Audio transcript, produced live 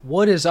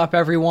What is up,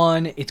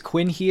 everyone? It's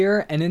Quinn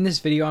here, and in this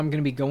video I'm going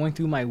to be going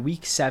through my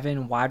Week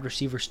 7 wide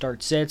receiver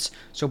start sits,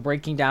 so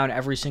breaking down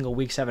every single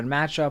Week 7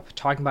 matchup,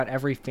 talking about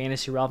every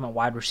fantasy relevant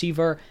wide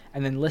receiver,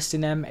 and then listing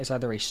them as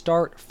either a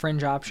start,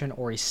 fringe option,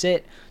 or a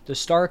sit. The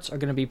starts are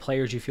going to be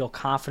players you feel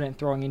confident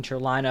throwing into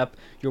your lineup,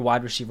 your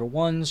wide receiver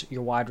 1s,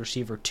 your wide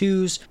receiver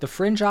 2s. The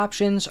fringe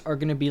options are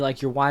going to be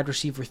like your wide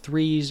receiver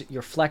 3s,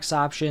 your flex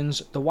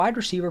options. The wide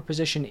receiver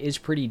position is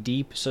pretty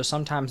deep, so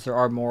sometimes there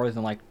are more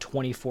than like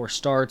 24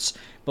 starts.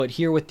 But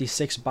here with the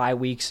 6 bye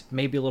weeks,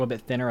 maybe a little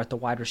bit thinner at the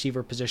wide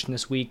receiver position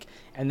this week.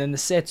 And then the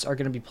sits are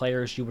going to be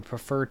players you would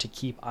prefer to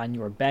keep on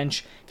your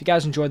bench. If you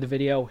guys enjoyed the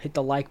video, hit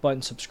the like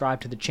button,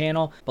 subscribe to the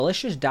channel. But let's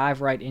just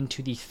dive right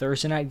into the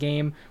Thursday night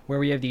game where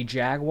we have the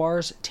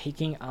Jaguars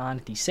taking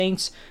on the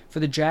Saints. For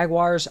the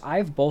Jaguars, I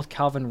have both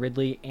Calvin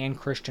Ridley and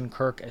Christian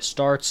Kirk as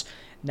starts.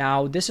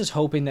 Now, this is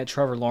hoping that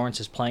Trevor Lawrence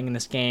is playing in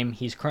this game.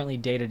 He's currently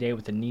day-to-day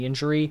with a knee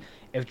injury.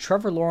 If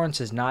Trevor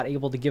Lawrence is not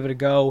able to give it a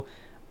go,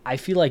 I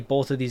feel like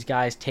both of these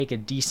guys take a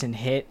decent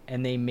hit,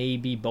 and they may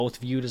be both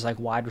viewed as like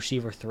wide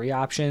receiver 3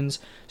 options.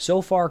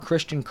 So far,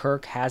 Christian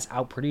Kirk has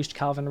outproduced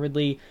Calvin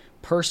Ridley.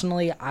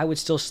 Personally, I would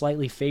still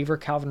slightly favor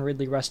Calvin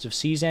Ridley rest of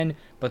season,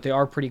 but they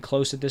are pretty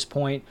close at this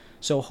point.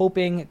 So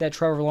hoping that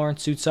Trevor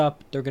Lawrence suits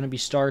up, they're going to be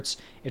starts.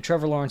 If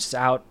Trevor Lawrence is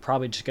out,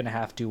 probably just going to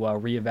have to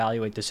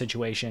reevaluate the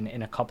situation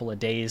in a couple of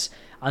days.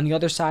 On the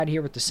other side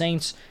here with the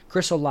Saints,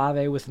 Chris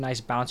Olave with a nice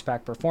bounce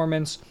back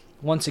performance.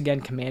 Once again,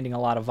 commanding a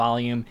lot of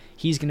volume.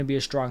 He's going to be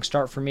a strong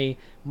start for me.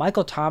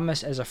 Michael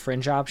Thomas as a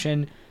fringe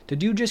option. The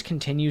dude just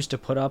continues to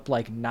put up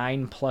like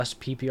 9+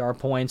 PPR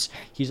points.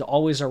 He's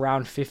always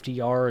around 50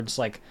 yards,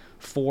 like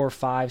 4,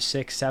 5,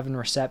 6, 7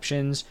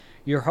 receptions.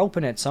 You're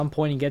hoping at some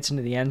point he gets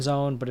into the end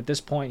zone, but at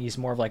this point he's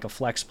more of like a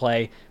flex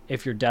play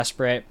if you're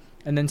desperate.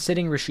 And then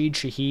sitting Rashid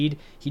Shaheed,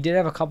 he did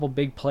have a couple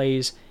big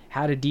plays,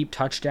 had a deep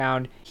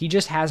touchdown. He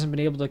just hasn't been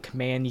able to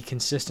command the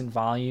consistent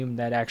volume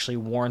that actually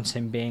warrants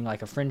him being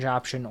like a fringe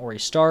option or a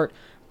start.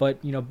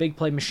 But, big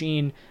play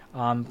machine.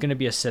 Going to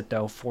be a sit,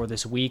 though, for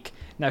this week.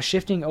 Now,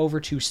 shifting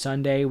over to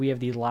Sunday, we have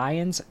the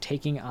Lions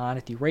taking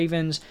on the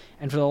Ravens.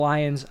 And for the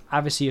Lions,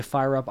 obviously you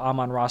fire up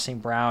Amon-Ra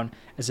St. Brown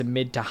as a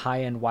mid to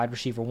high-end wide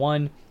receiver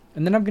 1.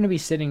 And then I'm going to be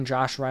sitting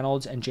Josh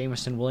Reynolds and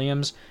Jameson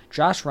Williams.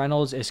 Josh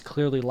Reynolds is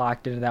clearly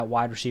locked into that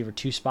wide receiver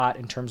 2 spot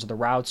in terms of the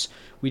routes.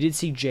 We did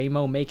see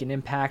J-Mo make an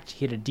impact.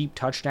 He had a deep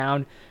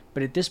touchdown.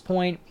 But at this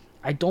point,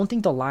 I don't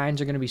think the Lions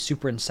are going to be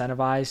super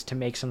incentivized to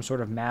make some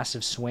sort of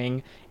massive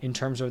swing in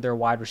terms of their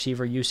wide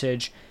receiver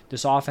usage.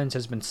 This offense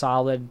has been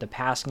solid. The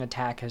passing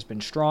attack has been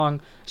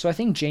strong. So I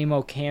think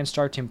J-Mo can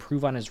start to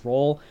improve on his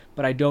role,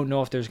 but I don't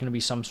know if there's going to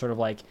be some sort of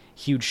like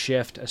huge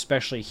shift,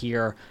 especially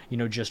here,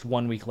 just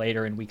 1 week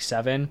later in week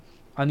 7.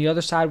 On the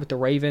other side with the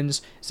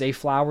Ravens, Zay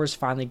Flowers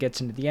finally gets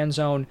into the end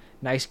zone.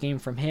 Nice game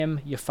from him.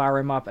 You fire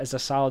him up as a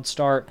solid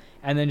start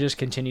and then just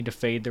continue to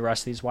fade the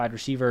rest of these wide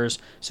receivers.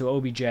 So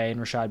OBJ and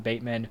Rashad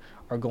Bateman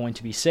are going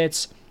to be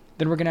sits.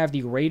 Then we're going to have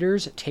the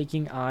Raiders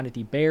taking on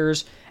the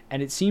Bears.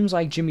 And it seems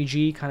like Jimmy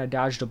G kind of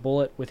dodged a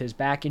bullet with his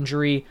back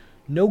injury.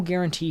 No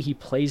guarantee he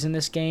plays in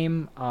this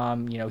game.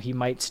 He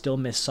might still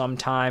miss some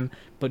time,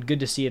 but good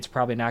to see it's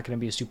probably not going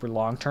to be a super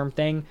long-term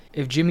thing.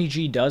 If Jimmy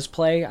G does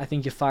play, I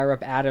think you fire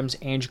up Adams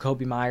and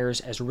Jakobi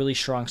Meyers as really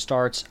strong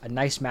starts. A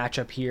nice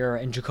matchup here,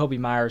 and Jakobi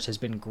Meyers has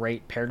been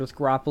great paired with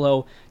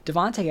Garoppolo.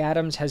 Devontae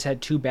Adams has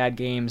had 2 bad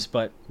games,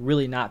 but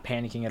really not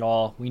panicking at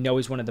all. We know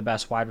he's one of the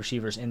best wide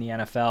receivers in the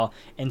NFL,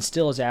 and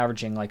still is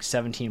averaging like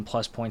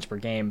 17+ points per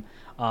game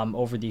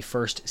over the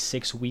first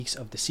 6 weeks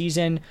of the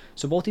season.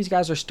 So both these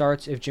guys are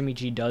starts if Jimmy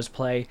G does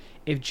play.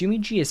 If Jimmy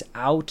G is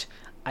out,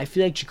 I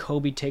feel like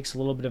Jakobi takes a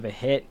little bit of a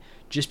hit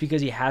just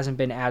because he hasn't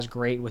been as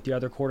great with the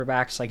other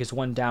quarterbacks. Like his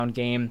one down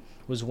game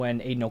was when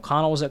Aiden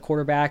O'Connell was at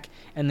quarterback,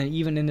 and then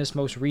even in this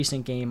most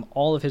recent game,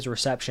 all of his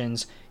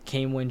receptions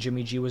came when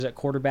Jimmy G was at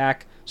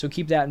quarterback. So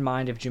keep that in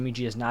mind if Jimmy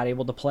G is not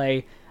able to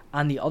play.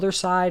 On the other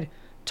side,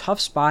 tough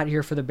spot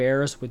here for the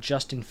Bears with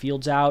Justin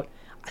Fields out.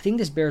 I think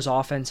this Bears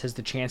offense has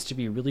the chance to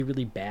be really,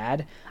 really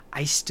bad.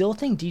 I still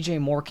think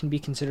DJ Moore can be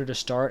considered a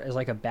start as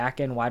like a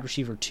back-end wide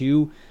receiver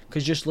 2,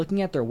 because just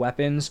looking at their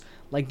weapons,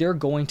 like they're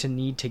going to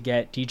need to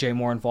get DJ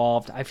Moore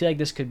involved. I feel like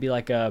this could be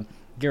like a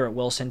Garrett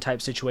Wilson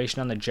type situation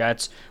on the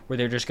Jets where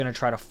they're just going to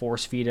try to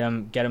force feed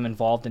him, get him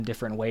involved in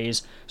different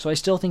ways. So I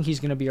still think he's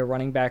going to be a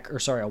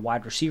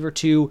wide receiver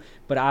 2,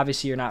 but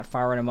obviously you're not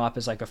firing him up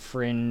as like a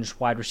fringe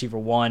wide receiver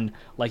 1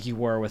 like you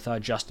were with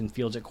Justin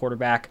Fields at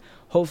quarterback.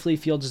 Hopefully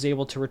Fields is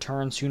able to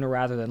return sooner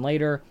rather than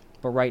later,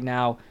 but right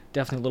now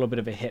definitely a little bit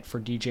of a hit for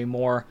DJ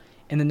Moore.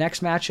 In the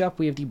next matchup,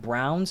 we have the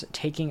Browns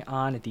taking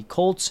on the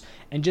Colts,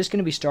 and just going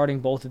to be starting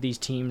both of these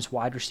teams'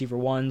 wide receiver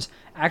 1s.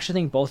 I actually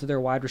think both of their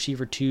wide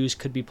receiver 2s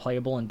could be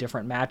playable in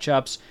different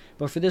matchups,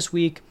 but for this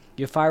week,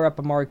 you fire up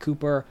Amari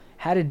Cooper,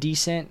 had a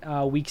decent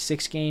week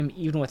 6 game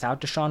even without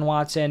Deshaun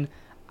Watson.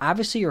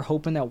 Obviously, you're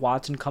hoping that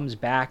Watson comes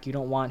back. You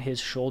don't want his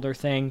shoulder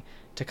thing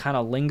to kind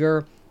of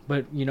linger.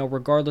 But,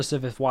 regardless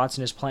of if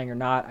Watson is playing or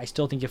not, I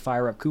still think you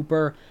fire up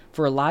Cooper.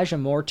 For Elijah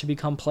Moore to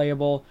become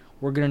playable,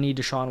 we're going to need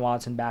Deshaun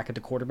Watson back at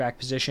the quarterback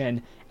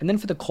position. And then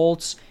for the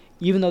Colts,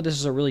 Even though this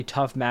is a really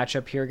tough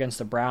matchup here against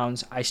the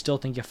Browns, I still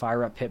think you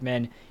fire up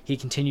Pittman. He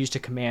continues to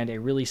command a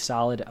really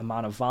solid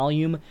amount of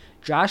volume.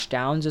 Josh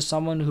Downs is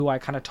someone who I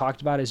kind of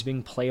talked about as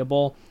being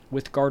playable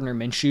with Gardner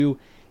Minshew.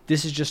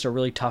 This is just a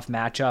really tough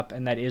matchup,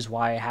 and that is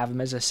why I have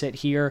him as a sit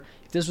here.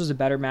 If this was a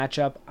better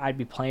matchup, I'd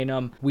be playing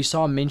him. We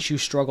saw Minshew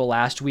struggle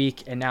last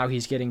week, and now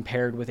he's getting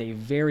paired with a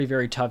very,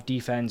 very tough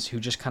defense who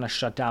just kind of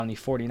shut down the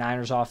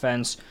 49ers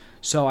offense.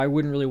 So I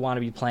wouldn't really want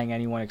to be playing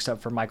anyone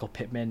except for Michael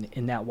Pittman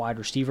in that wide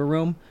receiver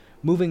room.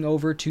 Moving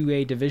over to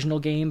a divisional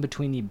game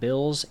between the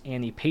Bills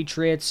and the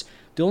Patriots.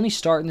 The only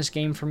start in this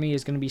game for me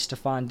is going to be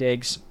Stephon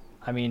Diggs.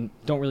 I mean,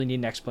 don't really need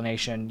an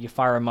explanation. You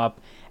fire him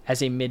up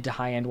as a mid to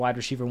high end wide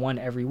receiver one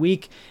every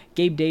week.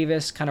 Gabe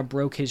Davis kind of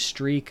broke his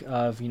streak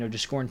of,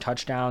 just scoring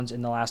touchdowns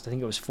in the last, I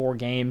think it was 4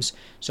 games.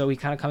 So he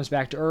kind of comes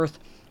back to earth.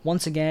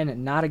 Once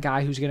again, not a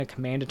guy who's going to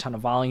command a ton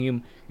of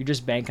volume. You're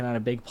just banking on a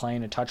big play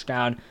and a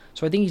touchdown.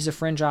 So I think he's a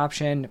fringe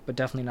option, but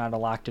definitely not a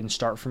locked-in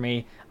start for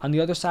me. On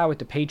the other side with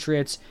the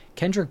Patriots,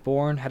 Kendrick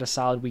Bourne had a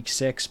solid week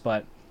 6,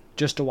 but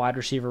just a wide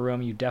receiver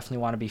room you definitely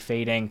want to be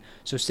fading.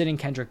 So sitting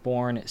Kendrick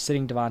Bourne,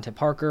 sitting Devontae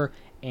Parker,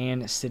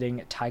 and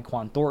sitting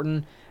Tyquan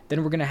Thornton.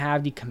 Then we're going to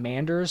have the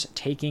Commanders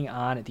taking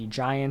on the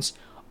Giants.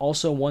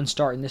 Also one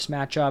start in this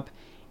matchup.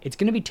 It's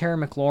going to be Terry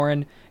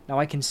McLaurin. Now,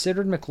 I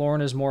considered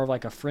McLaurin as more of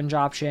like a fringe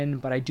option,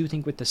 but I do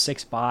think with the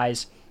 6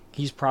 buys,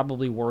 he's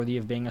probably worthy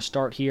of being a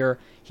start here.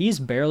 He's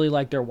barely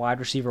like their wide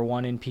receiver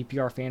one in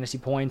PPR fantasy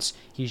points.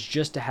 He's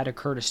just ahead of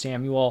Curtis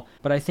Samuel,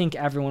 but I think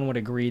everyone would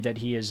agree that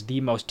he is the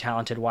most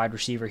talented wide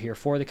receiver here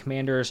for the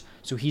Commanders,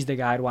 so he's the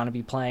guy I'd want to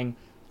be playing.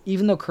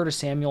 Even though Curtis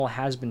Samuel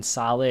has been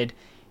solid,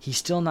 he's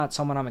still not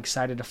someone I'm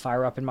excited to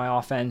fire up in my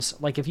offense.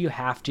 Like, if you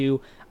have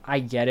to, I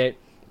get it.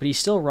 But he's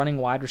still running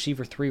wide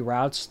receiver 3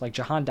 routes. Like,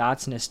 Jahan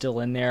Dotson is still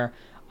in there,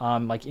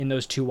 like in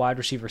those 2 wide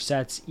receiver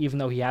sets, even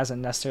though he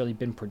hasn't necessarily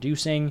been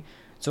producing.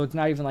 So it's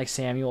not even like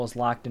Samuel is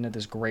locked into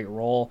this great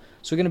role.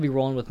 So we're going to be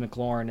rolling with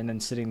McLaurin and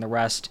then sitting the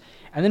rest.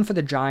 And then for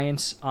the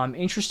Giants,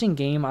 interesting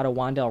game out of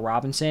Wan'Dale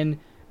Robinson.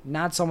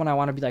 Not someone I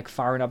want to be like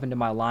firing up into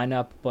my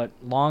lineup, but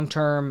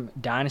long-term,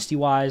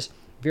 dynasty-wise,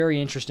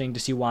 very interesting to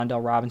see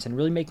Wan'Dale Robinson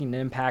really making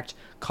an impact,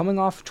 coming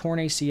off torn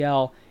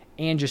ACL,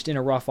 and just in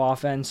a rough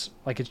offense.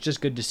 Like, it's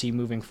just good to see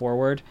moving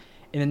forward.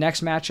 In the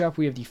next matchup,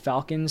 we have the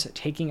Falcons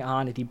taking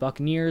on the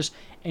Buccaneers,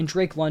 and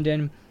Drake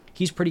London,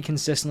 he's pretty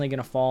consistently going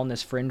to fall in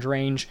this fringe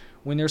range.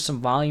 When there's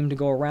some volume to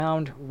go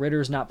around,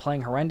 Ritter's not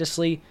playing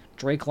horrendously,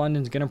 Drake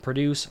London's going to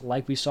produce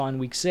like we saw in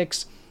week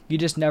 6. You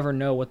just never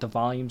know what the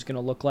volume's going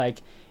to look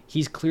like.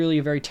 He's clearly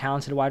a very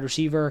talented wide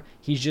receiver.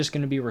 He's just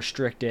going to be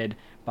restricted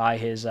by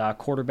his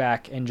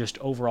quarterback and just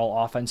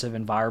overall offensive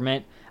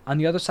environment. On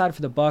the other side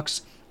for the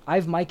Bucs, I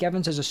have Mike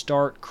Evans as a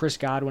start, Chris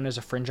Godwin as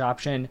a fringe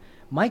option.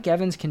 Mike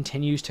Evans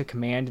continues to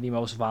command the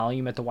most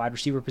volume at the wide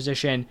receiver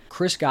position.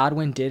 Chris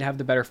Godwin did have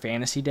the better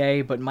fantasy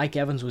day, but Mike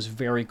Evans was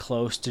very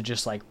close to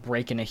just like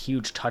breaking a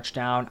huge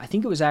touchdown. I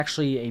think it was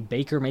actually a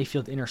Baker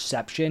Mayfield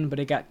interception, but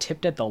it got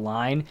tipped at the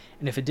line.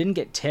 And if it didn't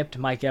get tipped,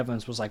 Mike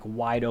Evans was like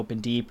wide open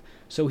deep.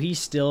 So he's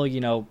still,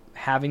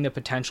 having the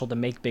potential to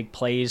make big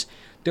plays.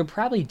 They're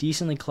probably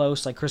decently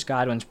close. Like, Chris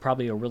Godwin's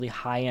probably a really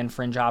high-end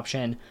fringe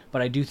option,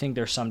 but I do think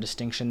there's some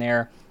distinction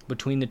there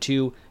between the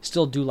two.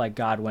 Still do like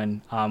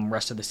Godwin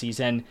rest of the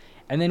season.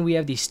 And then we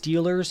have the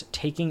Steelers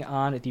taking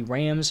on the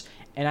Rams,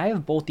 and I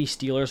have both these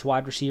Steelers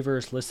wide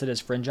receivers listed as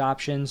fringe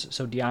options,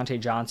 so Deontay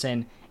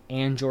Johnson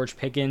and George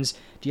Pickens.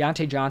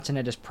 Deontay Johnson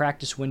had his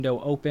practice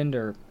window opened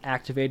or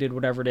activated,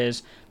 whatever it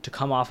is, to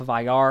come off of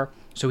IR,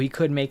 so he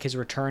could make his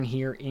return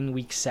here in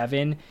Week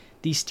 7.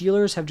 The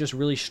Steelers have just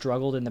really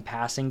struggled in the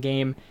passing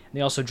game.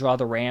 They also draw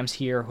the Rams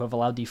here, who have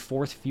allowed the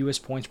 4th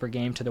fewest points per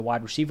game to the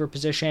wide receiver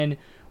position.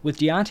 With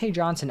Deontay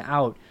Johnson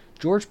out,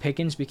 George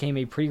Pickens became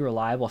a pretty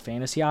reliable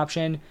fantasy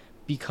option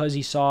because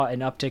he saw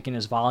an uptick in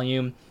his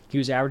volume. He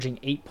was averaging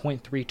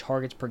 8.3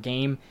 targets per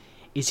game.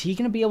 Is he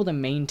going to be able to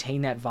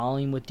maintain that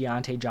volume with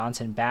Deontay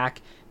Johnson back?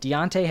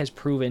 Deontay has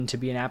proven to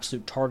be an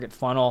absolute target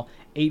funnel,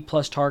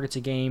 8+ targets a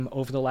game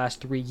over the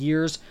last 3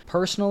 years.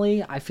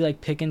 Personally, I feel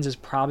like Pickens is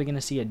probably going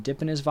to see a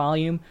dip in his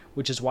volume,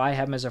 which is why I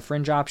have him as a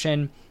fringe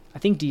option. I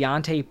think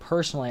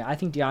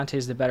Deontay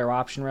is the better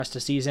option rest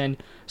of season.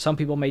 Some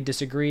people may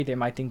disagree. They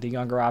might think the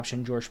younger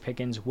option, George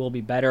Pickens, will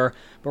be better.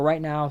 But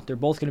right now, they're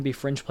both going to be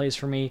fringe plays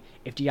for me.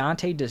 If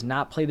Deontay does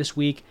not play this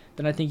week,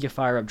 then I think you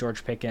fire up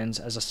George Pickens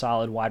as a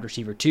solid wide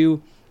receiver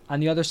too. On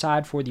the other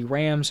side for the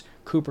Rams,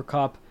 Cooper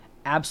Kupp,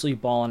 absolutely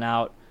balling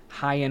out.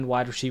 High-end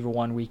wide receiver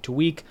one week to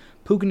week.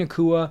 Puka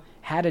Nacua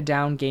had a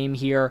down game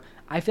here.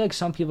 I feel like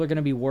some people are going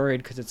to be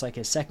worried because it's like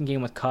his second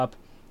game with Kupp.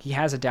 He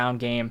has a down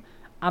game.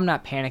 I'm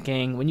not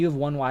panicking. When you have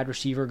one wide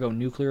receiver go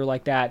nuclear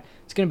like that,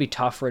 it's going to be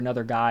tough for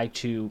another guy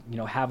to,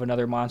 have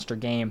another monster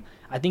game.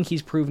 I think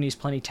he's proven he's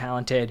plenty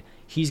talented.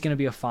 He's going to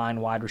be a fine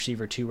wide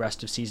receiver 2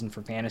 rest of season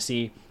for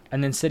fantasy.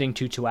 And then sitting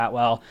Tutu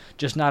Atwell,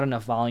 just not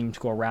enough volume to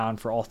go around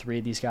for all 3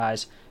 of these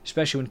guys,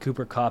 especially when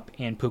Cooper Kupp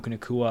and Puka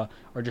Nacua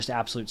are just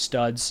absolute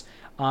studs.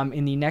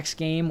 In the next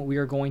game, we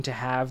are going to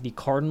have the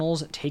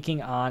Cardinals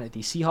taking on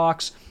the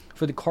Seahawks.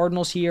 For the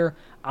Cardinals here,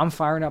 I'm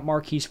firing up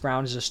Marquise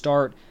Brown as a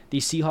start. The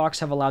Seahawks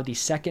have allowed the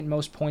second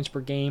most points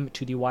per game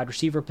to the wide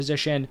receiver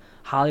position.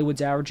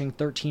 Hollywood's averaging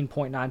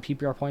 13.9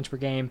 PPR points per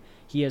game.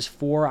 He has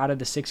 4 out of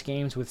the 6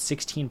 games with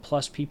 16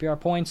 plus PPR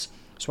points.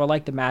 So I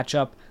like the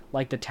matchup,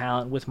 like the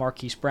talent with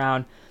Marquise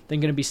Brown.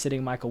 Then going to be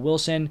sitting Michael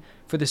Wilson.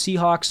 For the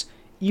Seahawks,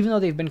 even though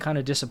they've been kind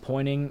of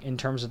disappointing in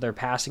terms of their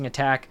passing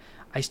attack,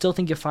 I still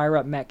think you fire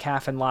up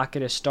Metcalf and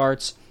Lockett as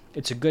starts.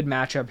 It's a good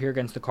matchup here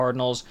against the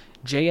Cardinals.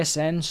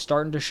 JSN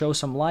starting to show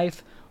some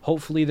life.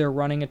 Hopefully they're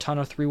running a ton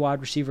of 3 wide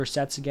receiver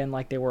sets again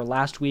like they were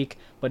last week,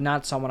 but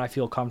not someone I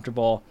feel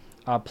comfortable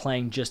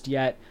playing just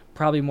yet.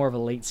 Probably more of a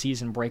late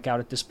season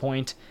breakout at this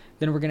point.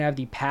 Then we're going to have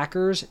the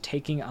Packers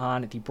taking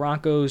on the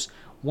Broncos.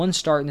 1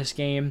 start in this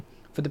game.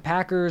 For the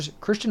Packers,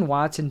 Christian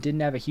Watson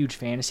didn't have a huge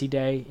fantasy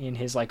day in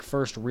his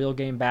first real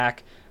game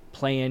back,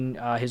 playing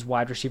his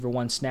wide receiver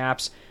 1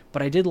 snaps,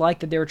 but I did like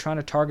that they were trying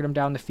to target him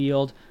down the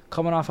field,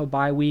 coming off a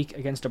bye week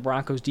against a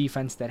Broncos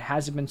defense that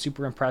hasn't been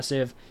super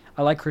impressive.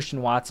 I like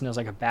Christian Watson as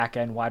a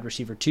back-end wide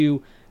receiver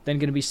 2, then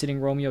going to be sitting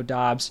Romeo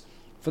Doubs.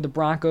 For the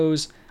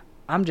Broncos,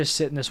 I'm just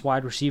sitting this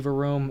wide receiver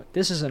room.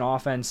 This is an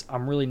offense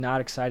I'm really not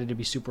excited to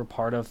be super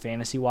part of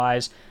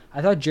fantasy-wise.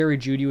 I thought Jerry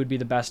Jeudy would be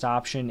the best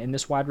option in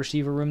this wide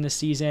receiver room this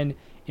season.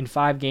 In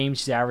 5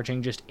 games, he's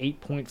averaging just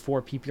 8.4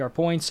 PPR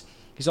points.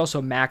 He's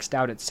also maxed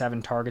out at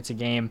 7 targets a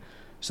game,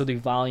 so the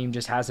volume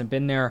just hasn't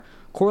been there.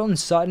 Courtland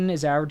Sutton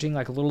is averaging a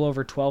little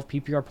over 12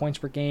 PPR points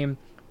per game,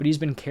 but he's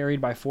been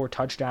carried by 4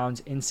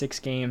 touchdowns in 6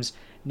 games.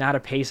 Not a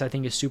pace I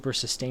think is super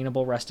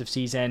sustainable rest of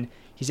season.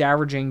 He's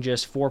averaging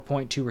just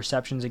 4.2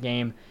 receptions a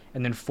game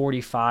and then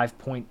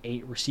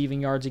 45.8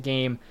 receiving yards a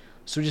game,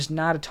 so just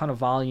not a ton of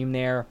volume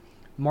there.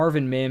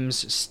 Marvin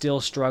Mims still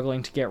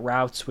struggling to get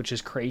routes, which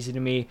is crazy to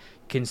me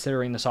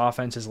considering this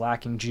offense is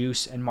lacking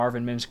juice, and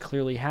Marvin Mims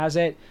clearly has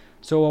it.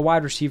 So a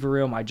wide receiver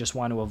room I just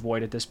want to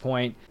avoid at this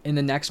point. In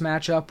the next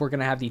matchup, we're going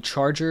to have the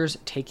Chargers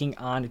taking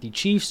on the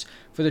Chiefs.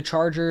 For the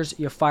Chargers,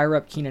 you fire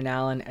up Keenan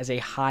Allen as a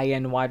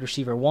high-end wide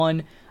receiver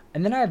 1,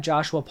 and then I have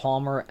Joshua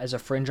Palmer as a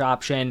fringe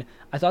option.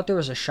 I thought there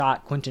was a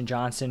shot Quentin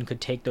Johnston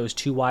could take those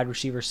 2 wide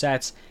receiver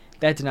sets.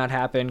 That did not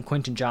happen.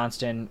 Quentin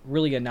Johnston,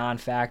 really a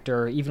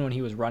non-factor, even when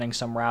he was running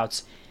some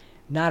routes.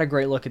 Not a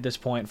great look at this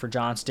point for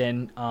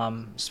Johnston,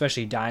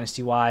 especially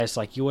dynasty-wise.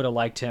 You would have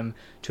liked him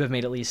to have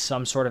made at least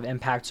some sort of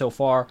impact so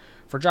far.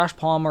 For Josh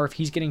Palmer, if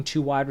he's getting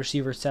 2 wide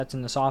receiver sets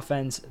in this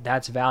offense,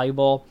 that's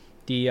valuable.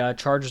 The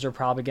Chargers are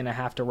probably going to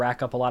have to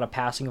rack up a lot of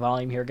passing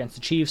volume here against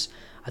the Chiefs.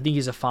 I think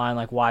he's a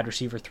fine wide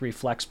receiver 3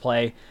 flex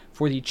play.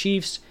 For the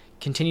Chiefs,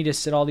 continue to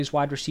sit all these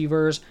wide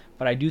receivers,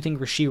 but I do think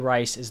Rashee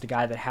Rice is the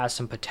guy that has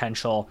some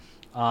potential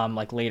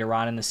later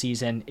on in the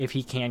season if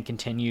he can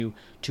continue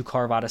to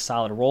carve out a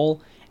solid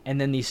role. And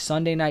then the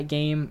Sunday night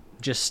game,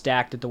 just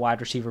stacked at the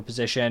wide receiver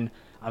position.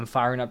 I'm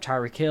firing up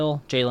Tyreek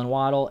Hill, Jalen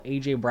Waddle,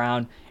 A.J.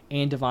 Brown,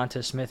 and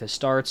Devonta Smith as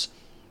starts.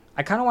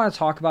 I kind of want to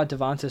talk about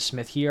Devonta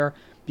Smith here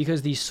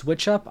because the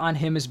switch up on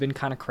him has been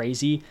kind of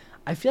crazy.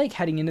 I feel like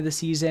heading into the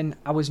season,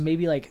 I was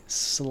maybe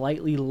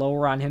slightly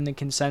lower on him than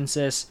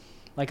consensus.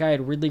 I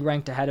had Ridley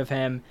ranked ahead of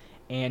him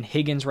and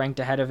Higgins ranked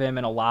ahead of him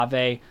and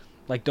Olave.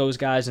 Those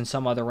guys in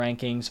some other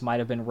rankings might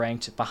have been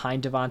ranked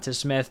behind Devonta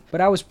Smith,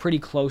 but I was pretty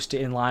close to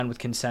in line with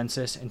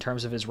consensus in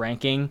terms of his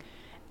ranking.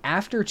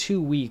 After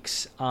 2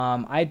 weeks,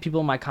 I had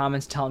people in my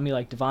comments telling me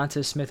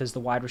Devonta Smith is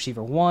the wide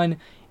receiver 1.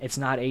 It's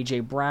not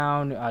A.J.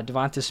 Brown.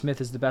 Devonta Smith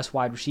is the best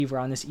wide receiver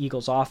on this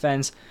Eagles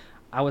offense.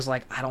 I was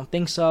I don't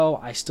think so.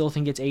 I still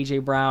think it's A.J.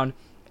 Brown.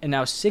 And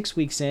now 6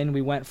 weeks in,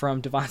 we went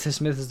from Devonta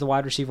Smith as the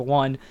wide receiver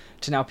 1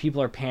 to now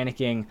people are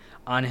panicking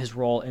on his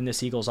role in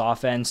this Eagles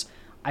offense.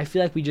 I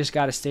feel like we just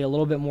got to stay a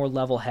little bit more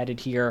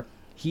level-headed here.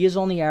 He is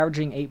only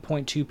averaging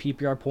 8.2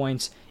 PPR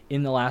points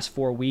in the last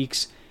 4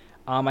 weeks.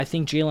 I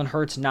think Jalen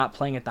Hurts not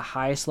playing at the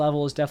highest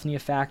level is definitely a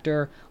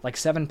factor.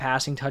 7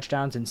 passing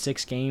touchdowns in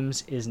 6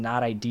 games is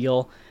not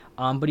ideal,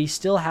 but he's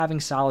still having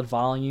solid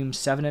volume,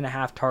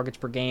 7.5 targets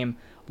per game,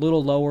 a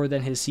little lower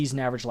than his season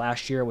average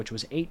last year, which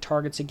was 8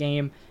 targets a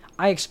game.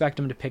 I expect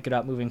him to pick it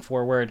up moving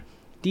forward.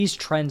 These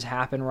trends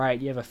happen, right?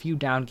 You have a few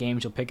down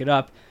games, you'll pick it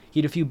up. He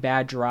had a few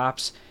bad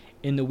drops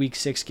in the Week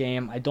 6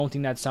 game. I don't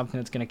think that's something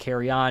that's going to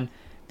carry on.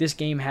 This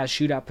game has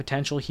shootout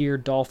potential here,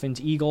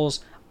 Dolphins-Eagles.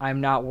 I'm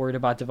not worried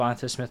about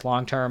Devonta Smith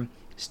long-term.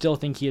 Still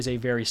think he is a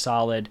very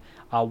solid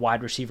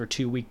wide receiver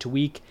 2 week to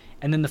week.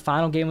 And then the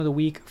final game of the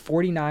week,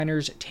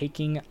 49ers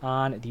taking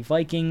on the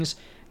Vikings.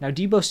 Now,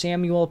 Deebo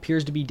Samuel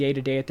appears to be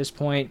day-to-day at this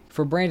point.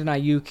 For Brandon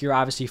Ayuk, you're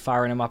obviously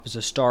firing him up as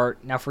a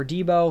start. Now, for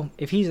Deebo,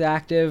 if he's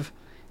active,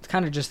 it's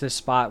kind of just this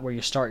spot where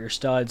you start your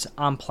studs.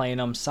 I'm playing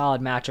him.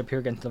 Solid matchup here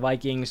against the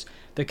Vikings.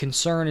 The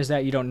concern is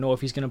that you don't know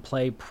if he's going to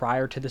play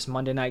prior to this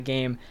Monday night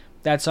game.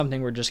 That's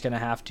something we're just going to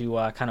have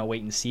to kind of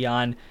wait and see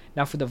on.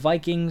 Now for the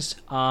Vikings,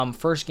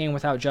 first game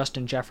without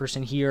Justin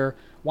Jefferson here.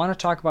 Want to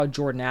talk about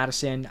Jordan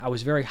Addison. I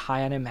was very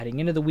high on him heading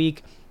into the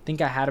week. I think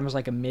I had him as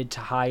a mid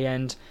to high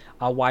end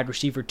wide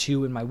receiver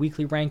 2 in my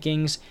weekly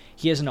rankings.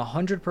 He has an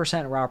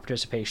 100% route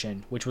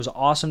participation, which was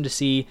awesome to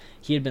see.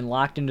 He had been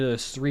locked into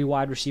those 3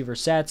 wide receiver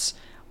sets.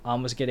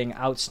 was getting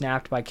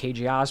outsnapped by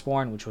KJ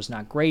Osborne, which was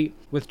not great.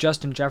 With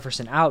Justin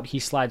Jefferson out, he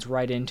slides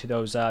right into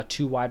those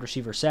 2 wide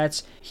receiver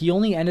sets. He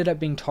only ended up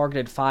being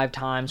targeted 5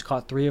 times,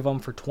 caught 3 of them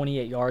for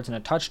 28 yards and a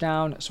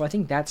touchdown. So I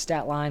think that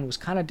stat line was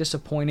kind of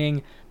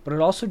disappointing, but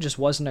it also just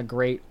wasn't a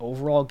great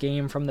overall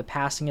game from the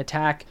passing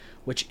attack,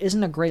 which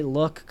isn't a great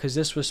look because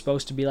this was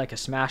supposed to be like a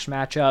smash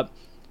matchup.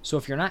 So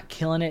if you're not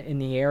killing it in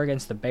the air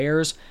against the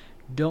Bears,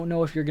 don't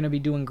know if you're going to be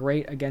doing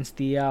great against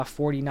the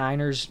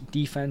 49ers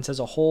defense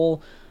as a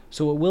whole.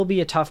 So it will be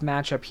a tough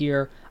matchup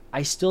here.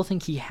 I still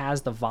think he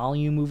has the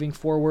volume moving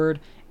forward,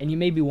 and you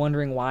may be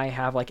wondering why I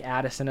have like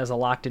Addison as a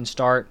locked-in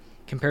start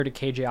compared to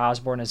KJ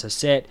Osborne as a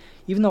sit.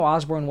 Even though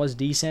Osborne was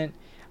decent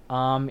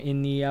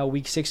in the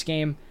Week 6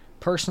 game,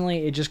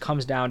 personally, it just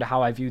comes down to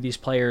how I view these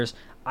players.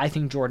 I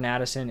think Jordan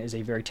Addison is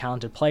a very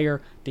talented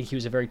player. I think he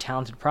was a very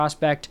talented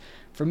prospect.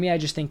 For me, I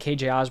just think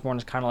KJ Osborne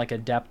is kind of like a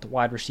depth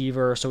wide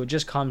receiver, so it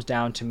just comes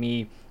down to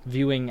me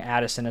viewing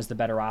Addison as the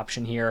better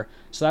option here.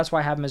 So that's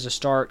why I have him as a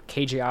start,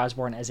 KJ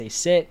Osborne as a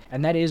sit,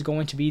 and that is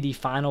going to be the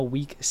final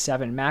Week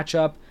 7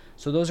 matchup.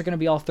 So those are going to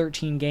be all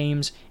 13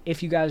 games.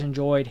 If you guys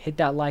enjoyed, hit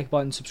that like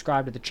button,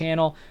 subscribe to the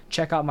channel.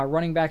 Check out my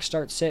running back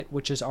start sit,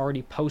 which is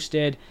already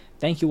posted.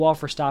 Thank you all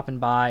for stopping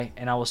by,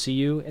 and I will see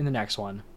you in the next one.